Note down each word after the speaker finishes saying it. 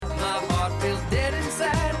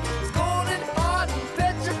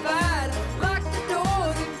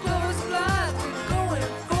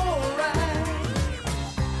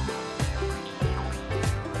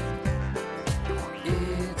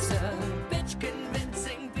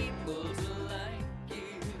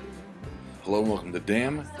Hello and welcome to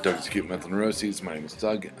Damn, Doug's Cute Mental Neuroses. My name is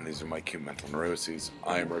Doug, and these are my cute mental neuroses.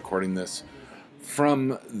 I am recording this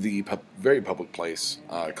from the very public place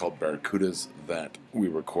called Barracudas that we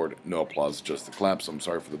record no applause, just the claps. I'm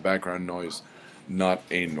sorry for the background noise. Not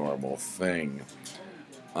a normal thing.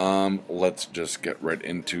 Let's just get right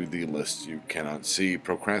into the list you cannot see.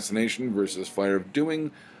 Procrastination versus fire of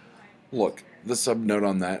doing. Look, the subnote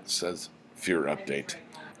on that says fear update.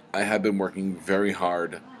 I have been working very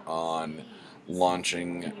hard on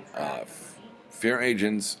launching Fear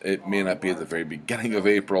Agents. It may not be at the very beginning of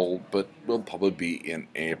April, but will probably be in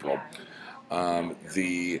April.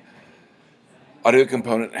 The audio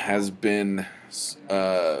component has been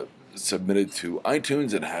submitted to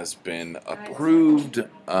iTunes. It has been approved.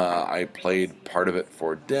 I played part of it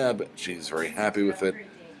for Deb. She's very happy with it,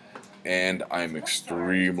 and I'm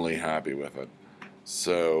extremely happy with it.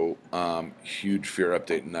 So, huge fear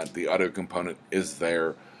update in that the audio component is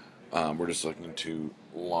there. We're just looking to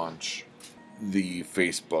launch the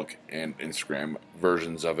Facebook and Instagram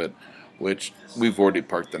versions of it, which we've already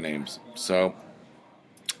parked the names. So,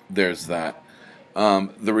 there's that.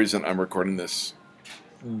 The reason I'm recording this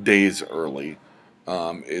days early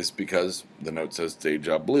is because the note says Day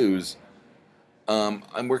Job Blues.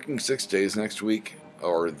 I'm working 6 days next week,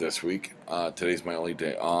 or this week. Today's my only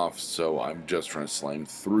day off, so I'm just trying to slam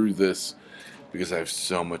through this because I have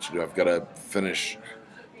so much to do. I've got to finish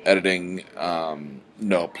editing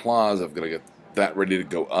No Applause. I've got to get that ready to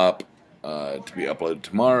go up to be uploaded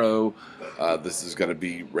tomorrow. This is going to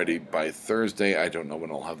be ready by Thursday. I don't know when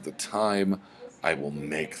I'll have the time. I will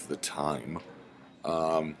make the time,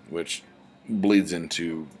 which bleeds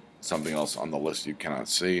into something else on the list you cannot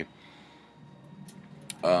see.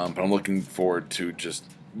 But I'm looking forward to just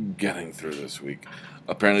getting through this week.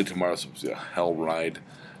 Apparently tomorrow's supposed to be a hell ride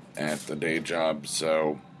at the day job,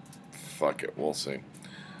 so fuck it, we'll see.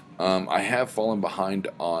 I have fallen behind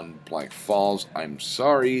on Black Falls. I'm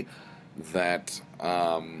sorry that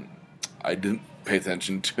I didn't pay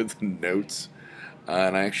attention to the notes,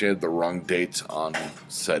 and I actually had the wrong dates on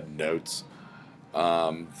said notes.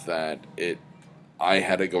 I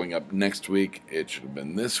had it going up next week. It should have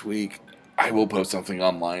been this week. I will post something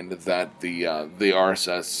online that the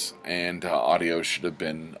RSS and audio should have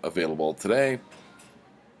been available today,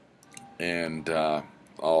 and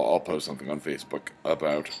I'll post something on Facebook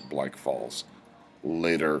about Black Falls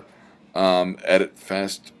later. Edit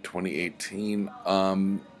Fest 2018,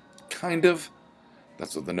 kind of.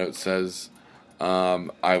 That's what the note says.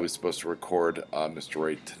 I was supposed to record Mr.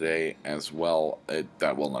 Right today as well.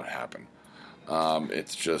 That will not happen.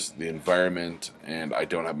 It's just the environment, and I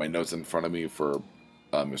don't have my notes in front of me for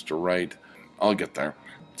Mr. Right. I'll get there.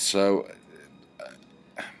 So,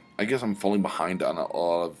 I guess I'm falling behind on a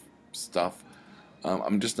lot of stuff.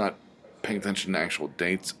 I'm just not paying attention to actual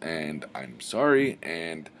dates, and I'm sorry,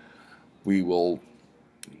 and we will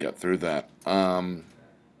get through that.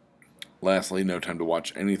 Lastly, no time to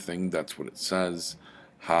watch anything. That's what it says.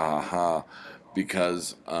 Ha ha ha.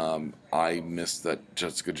 Because I missed that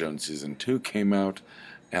Jessica Jones Season 2 came out,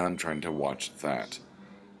 and I'm trying to watch that.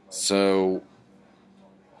 So,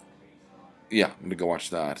 yeah, I'm going to go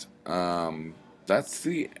watch that. That's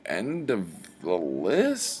the end of the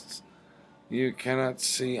list. You cannot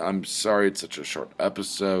see. I'm sorry it's such a short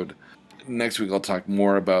episode. Next week I'll talk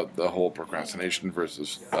more about the whole procrastination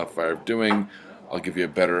versus fire of doing. I'll give you a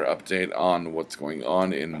better update on what's going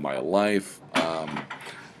on in my life.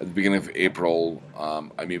 At the beginning of April,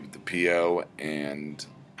 I meet with the PO, and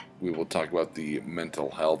we will talk about the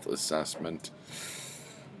mental health assessment.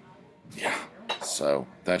 Yeah, so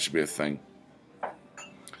that should be a thing.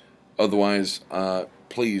 Otherwise,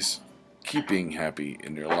 please keep being happy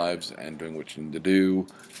in your lives and doing what you need to do,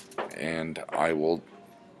 and I will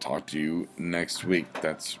talk to you next week.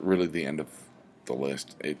 That's really the end of the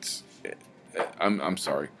list. I'm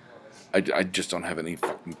sorry. I just don't have any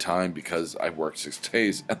fucking time because I've worked 6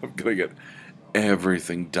 days and I'm going to get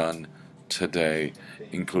everything done today,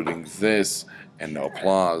 including this and No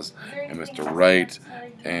Applause and Mr. Right,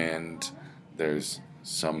 and there's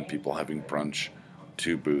some people having brunch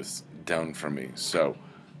 2 booths down from me. So,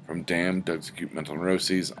 from Damn Doug's Acute Mental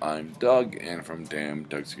Neuroses, I'm Doug, and from Damn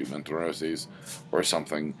Doug's Acute Mental Neuroses, or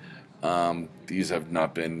something, these have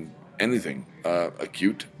not been anything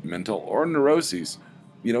acute, mental, or neuroses.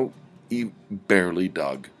 Barely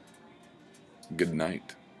Doug. Good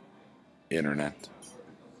night, Internet.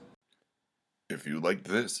 If you liked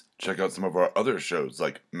this, check out some of our other shows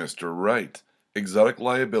like Mr. Right, Exotic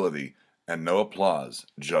Liability, and No Applause,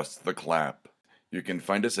 Just the Clap. You can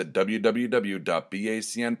find us at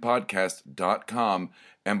www.bacnpodcast.com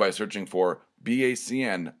and by searching for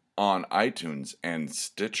BACN on iTunes and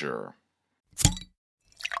Stitcher.